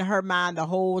thing in her mind the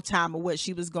whole time of what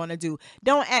she was going to do.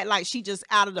 Don't act like she just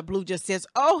out of the blue just says,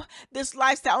 "Oh, this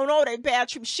lifestyle. Oh no, they bad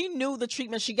treatment." She knew the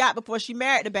treatment she got before she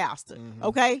married the bastard.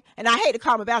 Okay, and I hate to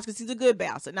call him a bastard because he's a good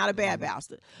bastard, not a bad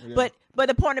bastard. Yeah. But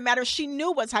the point of the matter is she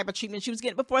knew what type of treatment she was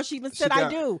getting before she even said I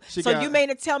do. So you mean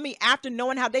to tell me after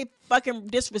knowing how they fucking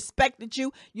disrespected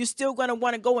you, you're still going to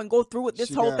want to go through with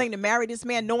this whole thing to marry this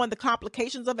man knowing the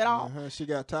complications of it all? She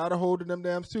got tired of holding them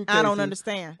damn suitcases. I don't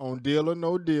understand. On Deal or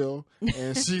No Deal.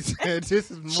 And she said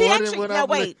this is more than what I'm...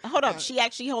 wait, hold up. She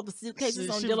actually held the suitcases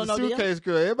on Deal or No Deal? Suitcase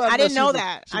girl. Everybody I didn't know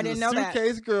that. I didn't know that.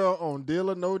 Suitcase girl on Deal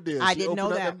or No Deal. I didn't know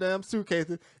that. She opened up them damn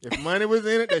suitcases. If money was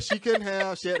in it that she couldn't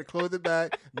have, she had to close it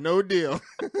back. No deal.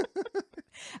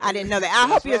 I didn't know that. I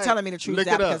hope you're telling me the truth,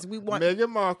 because we want Meghan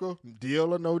Markle,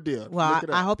 Deal or No Deal. Well,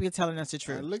 I hope you're telling us the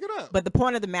truth. Look it up. But the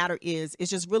point of the matter is, it's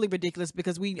just really ridiculous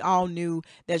because we all knew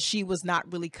that she was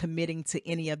not really committing to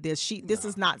any of this. This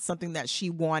is not something that she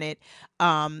wanted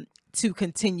to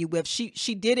continue with.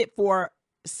 She did it for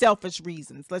selfish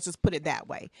reasons, let's just put it that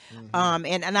way.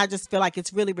 And I just feel like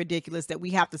it's really ridiculous that we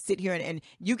have to sit here and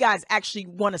you guys actually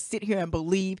want to sit here and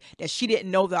believe that she didn't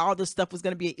know that all this stuff was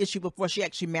going to be an issue before she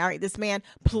actually married this man.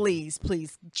 Please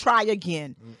try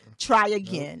again.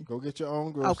 Go get your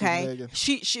own groceries, okay, Megan.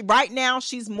 She right now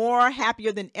she's more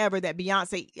happier than ever that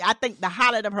Beyonce, I think the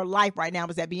highlight of her life right now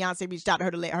was that Beyonce reached out to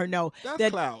her to let her know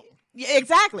that's clout. Yeah,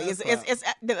 exactly. It's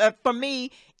for me,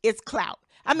 it's clout.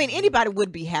 I mean, anybody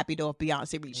would be happy though if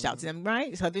Beyonce reached out to them,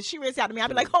 right? So if she reached out to me, I'd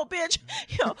be like, "Oh, bitch,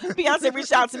 Beyonce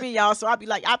reached out to me, y'all." So I'd be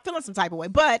like, I'm feeling some type of way.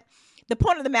 But the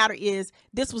point of the matter is,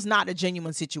 this was not a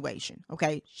genuine situation.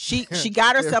 Okay, she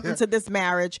got herself into this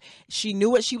marriage. She knew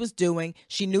what she was doing.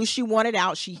 She knew she wanted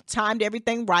out. She timed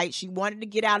everything right. She wanted to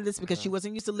get out of this because she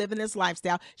wasn't used to living this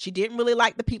lifestyle. She didn't really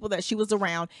like the people that she was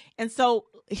around, and so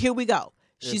here we go.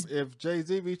 If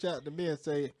Jay-Z reach out to me and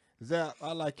say, "Zap,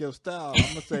 I like your style," I'm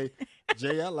gonna say,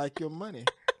 "Jay, I like your money."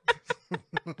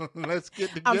 Let's get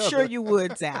together. I'm sure you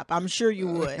would, Zap. I'm sure you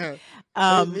would.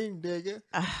 Oh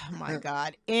my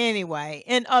God. Anyway,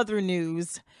 in other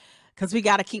news, because we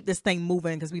got to keep this thing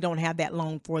moving because we don't have that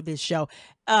long for this show.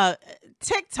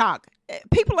 TikTok.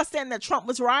 People are saying that Trump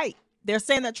was right. They're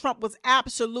saying that Trump was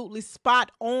absolutely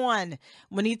spot on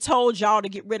when he told y'all to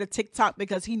get rid of TikTok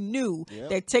because he knew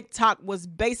that TikTok was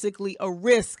basically a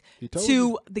risk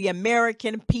to the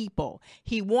American people.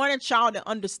 He wanted y'all to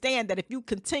understand that if you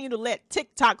continue to let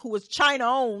TikTok, who was China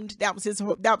owned, that was his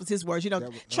words.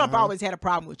 Trump always had a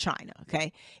problem with China.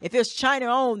 Okay, if it's China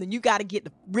owned, then you got to get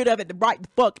rid of it right the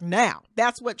fuck now.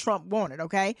 That's what Trump wanted.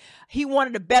 Okay, he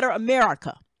wanted a better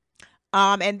America.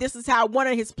 And this is how one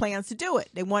of his plans to do it.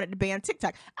 They wanted to ban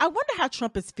TikTok. I wonder how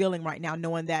Trump is feeling right now,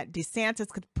 knowing that DeSantis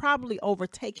could probably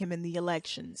overtake him in the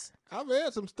elections. I've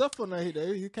read some stuff on that.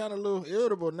 He's kind of a little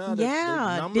irritable now.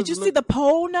 Yeah. Did you see the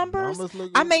poll numbers?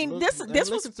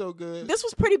 This was so good. This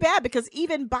was pretty bad because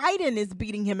even Biden is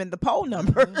beating him in the poll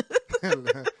number.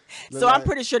 So I'm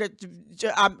pretty sure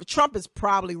that Trump is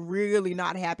probably really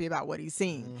not happy about what he's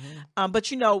seeing. But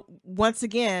once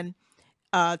again,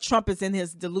 Trump is in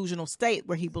his delusional state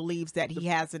where he believes that he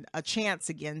has a chance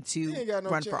again to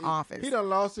run for office. He done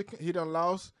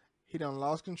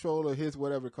lost control of his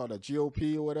whatever called a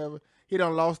GOP or whatever. He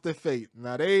done lost their faith.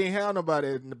 Now they ain't had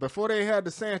nobody before they had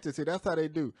DeSantis. See, that's how they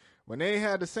do. When they ain't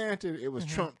had DeSantis, it was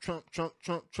Trump.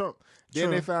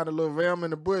 Then they found a little ram in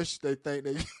the bush. They think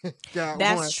they got one.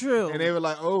 That's true. And they were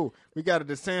like, "Oh, we got a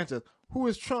DeSantis. Who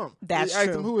is Trump?" That's they asked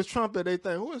true. them who is Trump, and they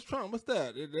think, "Who is Trump? What's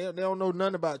that?" They don't know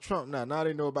nothing about Trump now. Now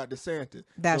they know about DeSantis.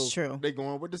 That's true. They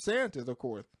going with DeSantis, of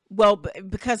course. Well,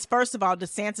 because first of all,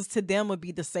 DeSantis to them would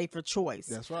be the safer choice.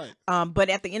 That's right. But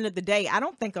at the end of the day, I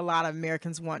don't think a lot of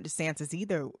Americans want DeSantis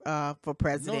either for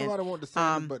president. Nobody want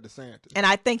DeSantis but DeSantis. And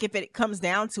I think if it comes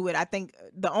down to it, I think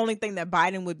the only thing that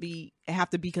Biden would have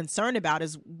to be concerned about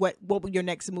is what would your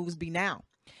next moves be now?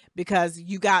 Because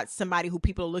you got somebody who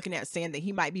people are looking at saying that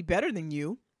he might be better than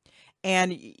you.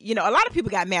 And, you know, a lot of people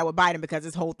got mad with Biden because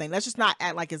this whole thing. Let's just not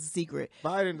act like it's a secret.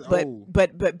 Biden's old.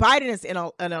 But Biden is in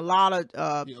a lot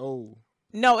of... old.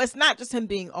 No, it's not just him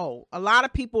being old. A lot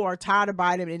of people are tired of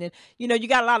Biden. And then, you know, you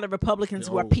got a lot of Republicans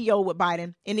who are PO with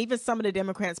Biden. And even some of the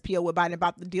Democrats PO with Biden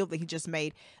about the deal that he just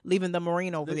made, leaving the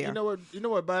Marine over there. You know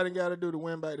what Biden got to do to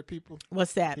win back the people?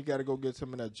 What's that? He got to go get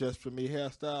some of that Just For Me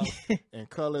hairstyle and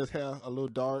color his hair a little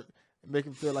dark. Make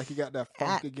him feel like he got that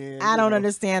funk again. I don't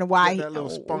understand why.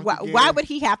 Why would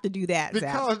he have to do that?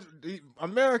 Because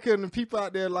America and the people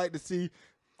out there like to see,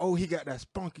 oh, he got that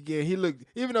spunk again. He look,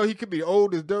 even though he could be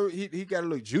old as dirt, he got to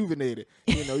look juvenated.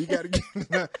 You know, you got to get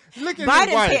look at Biden's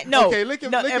his wife. No, okay, look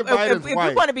at Biden's wife. If we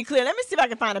want to be clear, let me see if I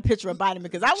can find a picture of Biden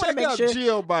because I want to make sure.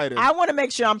 Jill Biden. I want to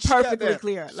make sure I'm perfectly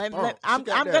clear. I'm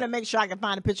going to make sure I can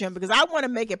find a picture of him because I want to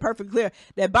make it perfectly clear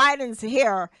that Biden's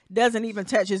hair doesn't even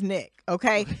touch his neck.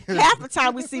 Okay, half the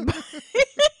time we see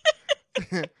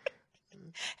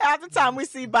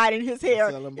Biden, his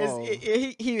hair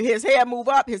his hair move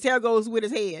up, his hair goes with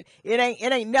his head. It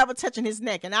ain't never touching his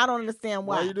neck, and I don't understand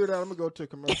why. While you do that, I'm gonna go to a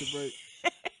commercial break.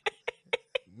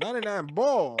 99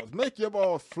 balls. Make your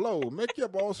balls flow. Make your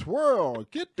balls swirl.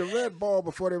 Get the red ball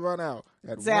before they run out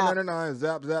at 199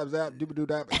 zap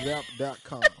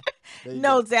zap.com.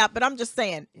 No, Zap, but I'm just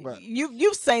saying,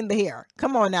 you've seen the hair.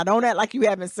 Come on now, don't act like you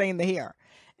haven't seen the hair.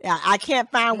 I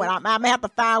can't find one. I'm gonna have to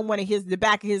find one of the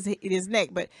back of his neck.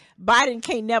 But Biden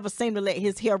can't never seem to let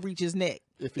his hair reach his neck.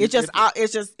 It's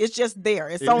just there.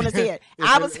 It's on his head.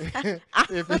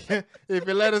 If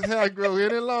he let his hair grow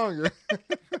any longer.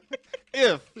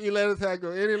 If he let his hair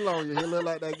grow any longer, he'll look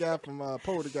like that guy from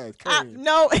Poltergeist.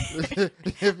 No,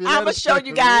 I'm gonna show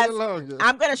you guys.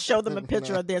 I'm gonna show them a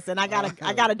picture of this, and I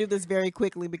gotta do this very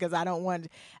quickly because I don't want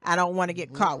to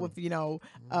get caught with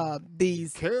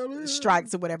these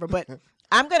strikes or whatever. But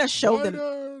I'm gonna show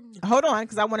them. Hold on,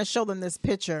 because I want to show them this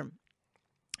picture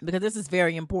because this is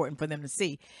very important for them to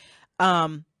see.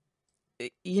 I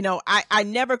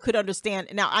never could understand.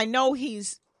 Now I know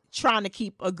he's trying to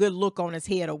keep a good look on his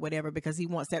head or whatever because he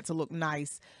wants that to look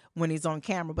nice when he's on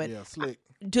camera. But slick.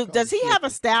 Does he have a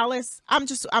stylist? I'm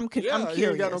curious. He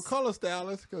ain't got no color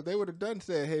stylist because they would have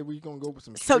said, hey, we gonna go with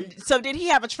some. So did he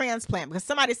have a transplant? Because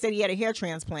somebody said he had a hair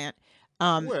transplant.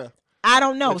 Well, I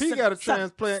don't know. If he got a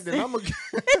transplant, then I'm gonna.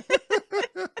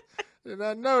 And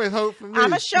I know it's hope for me. I'm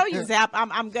gonna show you, Zap.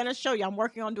 I'm gonna show you. I'm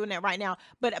working on doing that right now.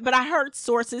 But I heard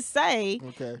sources say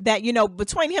that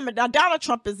between him and Donald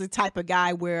Trump is the type of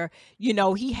guy where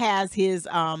he has his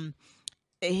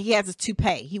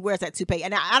toupee. He wears that toupee,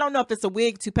 and I don't know if it's a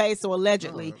wig toupee. So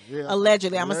allegedly, I'm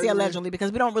gonna say allegedly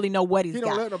because we don't really know what he's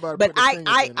got. But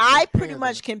I pretty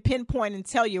much can pinpoint and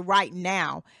tell you right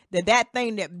now that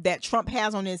thing that Trump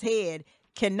has on his head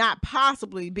cannot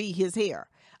possibly be his hair.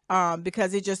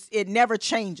 Because it never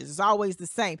changes. It's always the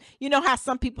same. You know how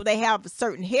some people, they have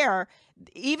certain hair,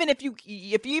 even if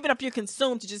you're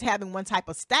consumed to just having one type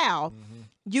of style,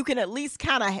 you can at least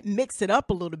kind of mix it up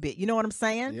a little bit. You know what I'm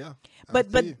saying? Yeah.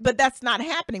 But that's not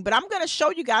happening. But I'm going to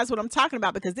show you guys what I'm talking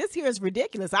about because this here is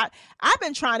ridiculous. I've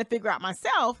been trying to figure out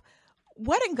myself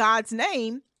what in God's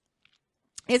name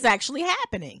is actually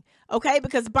happening. Okay,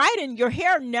 because Biden, your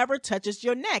hair never touches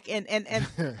your neck, and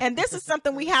this is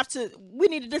something we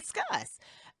need to discuss.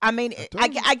 I mean,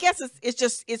 I guess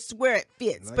it's where it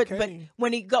fits. But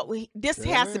when this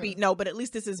has to be but at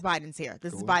least this is Biden's hair.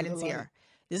 This is Biden's hair.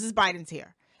 This is Biden's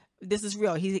hair. This is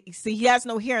real. He has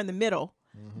no hair in the middle.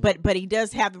 But he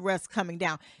does have the rest coming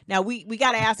down. Now we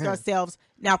got to ask ourselves.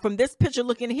 Now from this picture,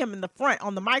 looking at him in the front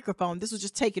on the microphone, this was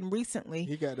just taken recently.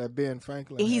 He got that Ben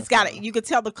Franklin. He's got it. You could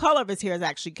tell the color of his hair is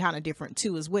actually kind of different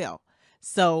too, as well.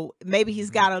 So maybe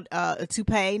he's got a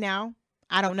toupee now.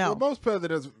 I don't know. Well, most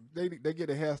presidents they get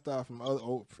a hairstyle from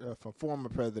from former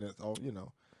presidents.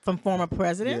 from former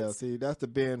presidents. Yeah, see, that's the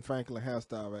Ben Franklin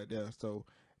hairstyle right there. So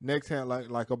next hand,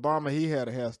 like Obama, he had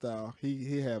a hairstyle.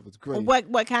 He had was great.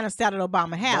 What kind of style did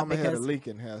Obama have? Obama had a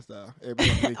Lincoln hairstyle.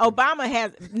 Lincoln.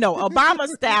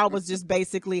 Obama's style was just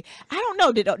basically, I don't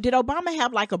know. Did Obama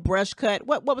have like a brush cut?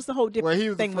 What was the whole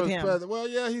different thing with him? President. Well,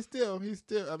 yeah, he's still. I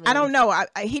mean, I don't know.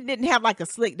 He didn't have like a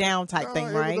slick down type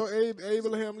thing, right? It was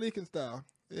Abraham Lincoln style.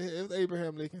 It was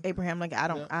Abraham Lincoln. Abraham Lincoln.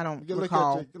 I don't you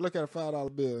recall. Look at a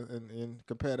 $5 bill and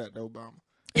compare that to Obama.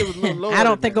 It was a little lower. I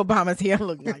don't think Obama's hair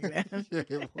looked like that. Yeah,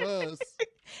 it was.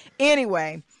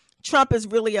 Anyway, Trump is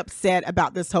really upset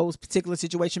about this whole particular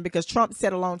situation because Trump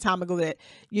said a long time ago that,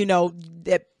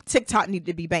 that TikTok needed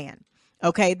to be banned.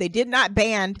 Okay. They did not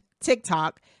ban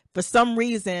TikTok for some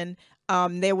reason.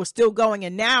 They were still going.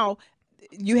 And now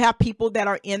you have people that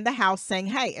are in the House saying,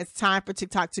 hey, it's time for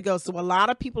TikTok to go. So a lot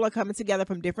of people are coming together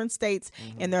from different states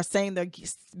and they're saying they're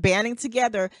banding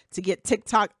together to get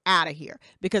TikTok out of here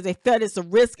because they felt it's a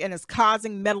risk and it's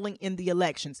causing meddling in the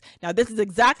elections. Now, this is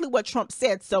exactly what Trump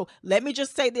said. So let me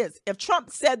just say this. If Trump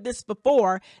said this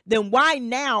before, then why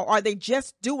now are they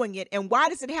just doing it? And why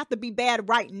does it have to be bad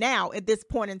right now at this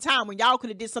point in time when y'all could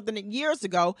have did something years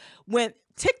ago when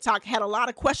TikTok had a lot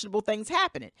of questionable things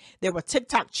happening? There were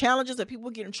TikTok challenges that people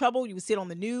would get in trouble. You would see it on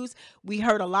the news. We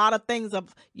heard a lot of things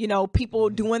of, people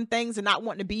doing things and not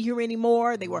wanting to be here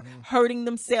anymore. They were hurting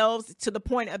themselves to the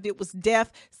point of it was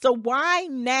death. So why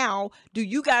now do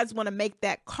you guys want to make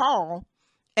that call?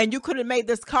 And you could have made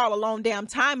this call a long damn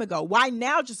time ago. Why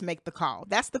now just make the call?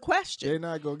 That's the question. They're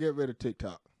not going to get rid of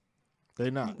TikTok. They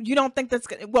not. You don't think that's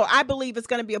going to, well, I believe it's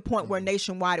going to be a point where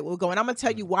nationwide it will go. And I'm going to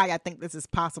tell you why I think this is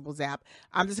possible, Zap.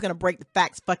 I'm just going to break the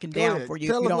facts fucking down for you.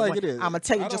 Tell if you don't like want, it is. I'm going to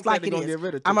tell you just like it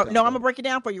is. I'm going to break it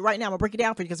down for you right now. I'm going to break it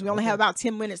down for you because we only have about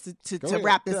 10 minutes to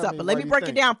wrap this up. But let me break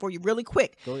it down for you really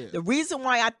quick. The reason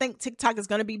why I think TikTok is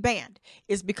going to be banned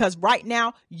is because right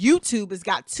now YouTube has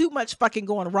got too much fucking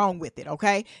going wrong with it,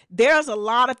 okay? There's a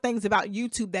lot of things about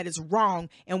YouTube that is wrong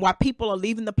and why people are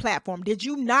leaving the platform. Did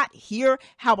you not hear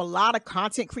how a lot of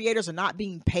content creators are not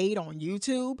being paid on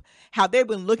YouTube, how they've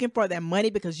been looking for their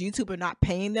money because YouTube are not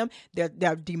paying them? They're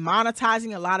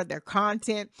demonetizing a lot of their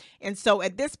content. And so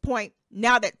at this point,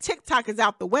 now that TikTok is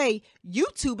out the way,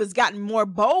 YouTube has gotten more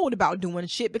bold about doing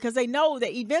shit because they know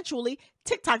that eventually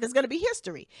TikTok is going to be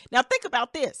history. Now think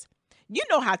about this. You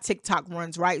know how TikTok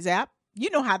runs, right, Zap? You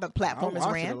know how the platform is ran.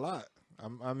 I watch it a lot.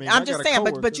 I'm just saying,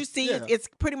 but you see, it's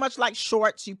pretty much like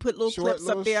shorts. You put little clips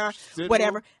up there,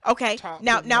 whatever. Okay,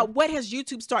 now what has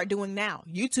YouTube start doing now?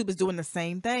 YouTube is doing the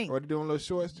same thing. Are they doing little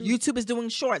shorts too? YouTube is doing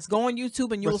shorts. Go on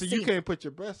YouTube and you'll see. You can't put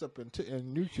your breasts up in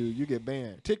YouTube. You get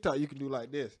banned. TikTok, you can do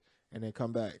like this and then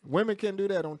come back. Women can do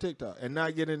that on TikTok and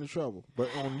not get into trouble. But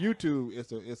on YouTube,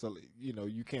 it's a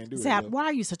you can't do it. Zap, why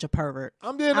are you such a pervert?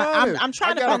 I'm being honest. I'm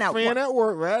trying to find out. I got a friend at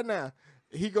work right now.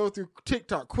 He goes through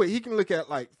TikTok quick. He can look at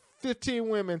like 15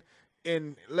 women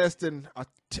in less than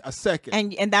a second.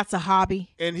 And that's a hobby.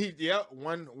 And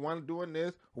one doing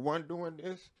this, one doing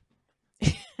this.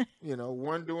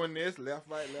 One doing this, left,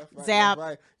 right, Zap. left,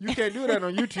 right. You can't do that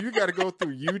on YouTube. You got to go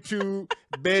through YouTube,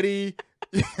 Betty.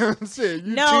 You know what I'm saying?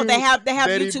 YouTube, no, they have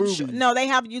Betty YouTube. They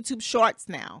have YouTube Shorts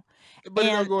now. But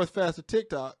it's gonna go as fast as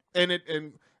TikTok.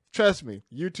 And trust me,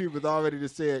 YouTube has already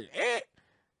just said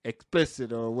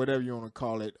explicit or whatever you want to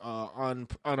call it,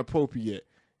 inappropriate.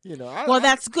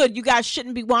 That's good. You guys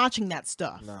shouldn't be watching that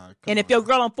stuff. And if your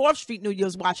girl on 4th Street knew you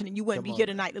was watching it, you wouldn't be here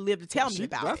tonight to live to tell me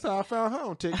about it. That's how I found her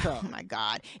on TikTok. Oh, my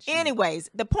God. Anyways,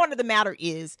 the point of the matter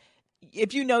is,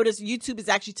 if you notice, YouTube is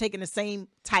actually taking the same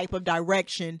type of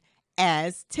direction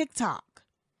as TikTok,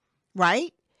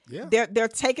 right? Yeah. They're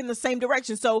taking the same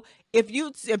direction. So if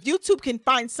YouTube can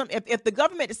find if the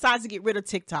government decides to get rid of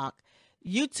TikTok,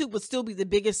 YouTube would still be the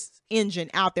biggest engine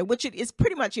out there, which it is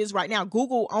pretty much is right now.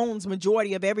 Google owns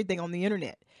majority of everything on the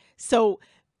internet. So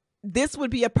this would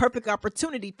be a perfect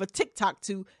opportunity for TikTok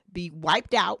to be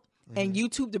wiped out and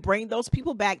YouTube to bring those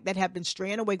people back that have been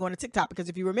straying away going to TikTok. Because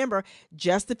if you remember,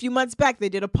 just a few months back, they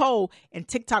did a poll and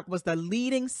TikTok was the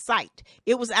leading site.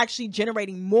 It was actually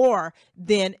generating more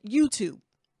than YouTube.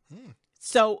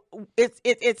 So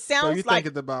it sounds so you like think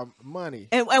it's about money.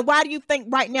 And why do you think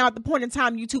right now at the point in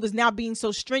time YouTube is now being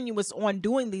so strenuous on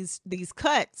doing these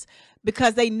cuts?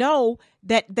 Because they know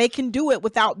that they can do it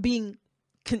without being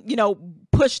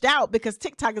pushed out because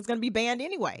TikTok is going to be banned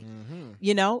anyway.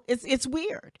 It's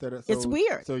weird. It's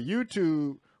weird. So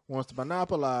YouTube wants to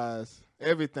monopolize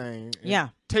everything. Yeah.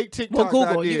 Take TikTok. Well,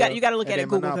 Google. You got to look at it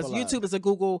Google because YouTube is a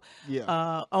Google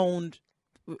owned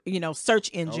search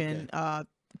engine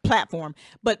platform.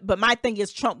 But my thing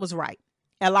is Trump was right.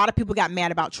 A lot of people got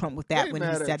mad about Trump with that They when he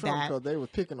mad at said Trump that. because they were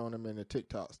picking on him in the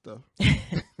TikTok stuff.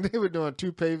 They were doing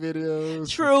toupee videos.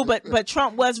 True, but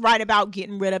Trump was right about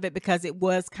getting rid of it because it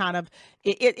was kind of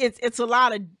it's a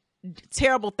lot of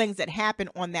terrible things that happen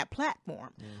on that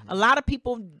platform. A lot of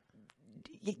people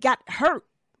got hurt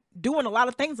doing a lot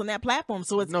of things on that platform.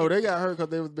 So they got hurt because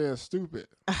they was being stupid.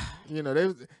 You know,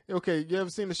 you ever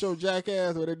seen the show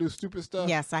Jackass where they do stupid stuff?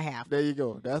 Yes, I have. There you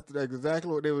go. That's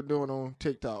exactly what they were doing on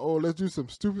TikTok. Oh, let's do some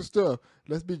stupid stuff.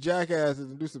 Let's be jackasses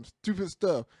and do some stupid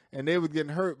stuff. And they was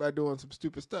getting hurt by doing some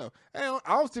stupid stuff. And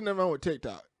I don't see nothing wrong with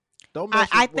TikTok.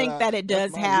 I think that it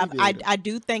does have. I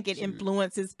do think it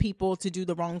influences people to do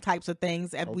the wrong types of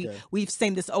things, and we've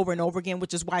seen this over and over again,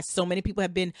 which is why so many people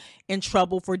have been in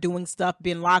trouble for doing stuff,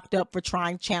 been locked up for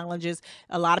trying challenges.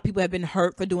 A lot of people have been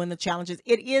hurt for doing the challenges.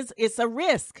 It's a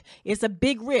risk. It's a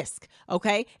big risk.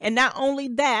 Okay, and not only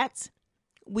that,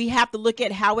 we have to look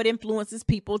at how it influences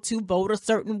people to vote a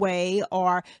certain way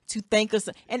or to think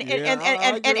and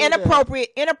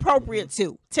inappropriate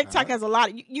too. TikTok has a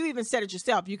lot. You even said it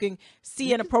yourself. You can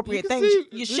see inappropriate things.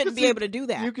 You shouldn't be able to do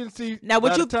that. You can see. Now,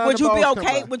 would you be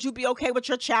okay? Would you be okay with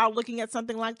your child looking at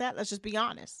something like that? Let's just be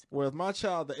honest. Well, if my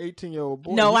child, the 18-year-old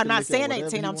boy. No, I'm not saying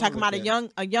 18. I'm talking about a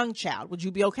young child. Would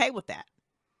you be okay with that?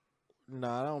 No,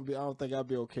 I don't think I'd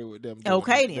be okay with them.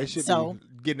 Okay, then. They should be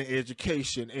getting an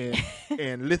education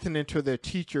and listening to their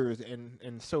teachers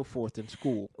and so forth in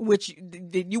school. Which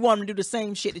you want them to do the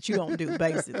same shit that you don't do,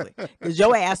 basically, because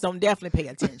your ass don't definitely pay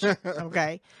attention.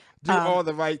 Okay, do all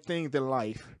the right things in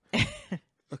life.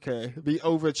 Okay, be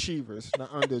overachievers,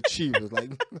 not underachievers.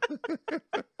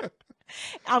 Like.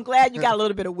 I'm glad you got a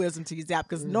little bit of wisdom to you, Zap,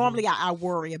 because normally I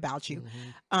worry about you.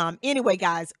 Anyway,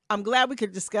 guys, I'm glad we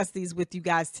could discuss these with you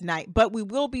guys tonight, but we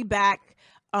will be back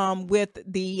with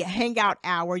the Hangout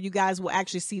Hour. You guys will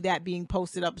actually see that being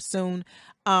posted up soon.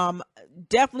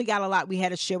 Definitely got a lot we had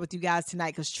to share with you guys tonight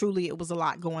because truly it was a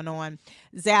lot going on.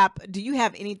 Zap, do you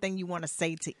have anything you want to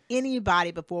say to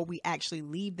anybody before we actually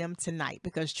leave them tonight?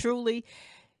 Because truly,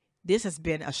 this has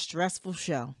been a stressful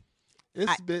show.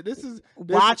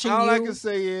 Watching all you. I can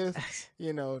say is,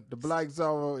 the Black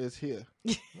Zorro is here.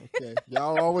 Okay,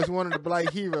 y'all always wanted the Black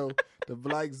hero. The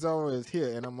Black Zorro is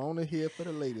here, and I'm only here for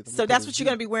the ladies. So that's what you're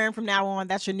gonna be wearing from now on.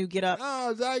 That's your new get up.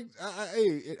 No,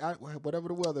 whatever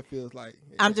the weather feels like.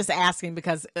 Yeah. I'm just asking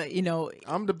because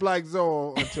I'm the Black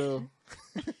Zorro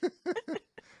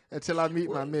until I meet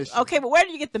my mission. Okay, but where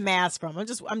do you get the mask from?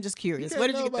 I'm just curious. Where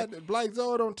did you get the Black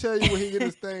Zorro? Don't tell you where he get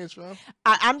his things from.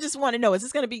 I'm just want to know. Is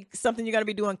this going to be something you're going to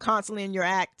be doing constantly in your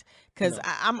act? Because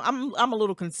I'm a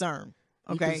little concerned.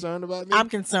 Okay, you concerned about me? I'm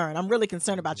concerned. I'm really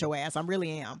concerned about your ass. I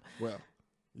really am. Well,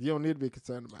 you don't need to be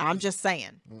concerned about. I'm just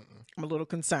saying. I'm a little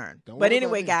concerned. But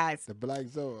anyway, guys, the Black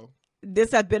Zorro.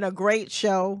 This has been a great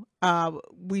show.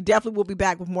 We definitely will be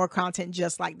back with more content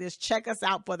just like this. Check us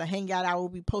out for the Hangout Hour. We'll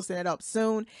be posting it up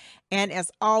soon. And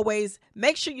as always,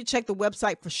 make sure you check the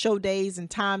website for show days and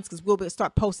times because we'll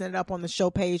start posting it up on the show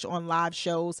page on live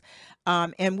shows.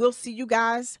 And we'll see you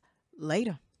guys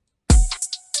later.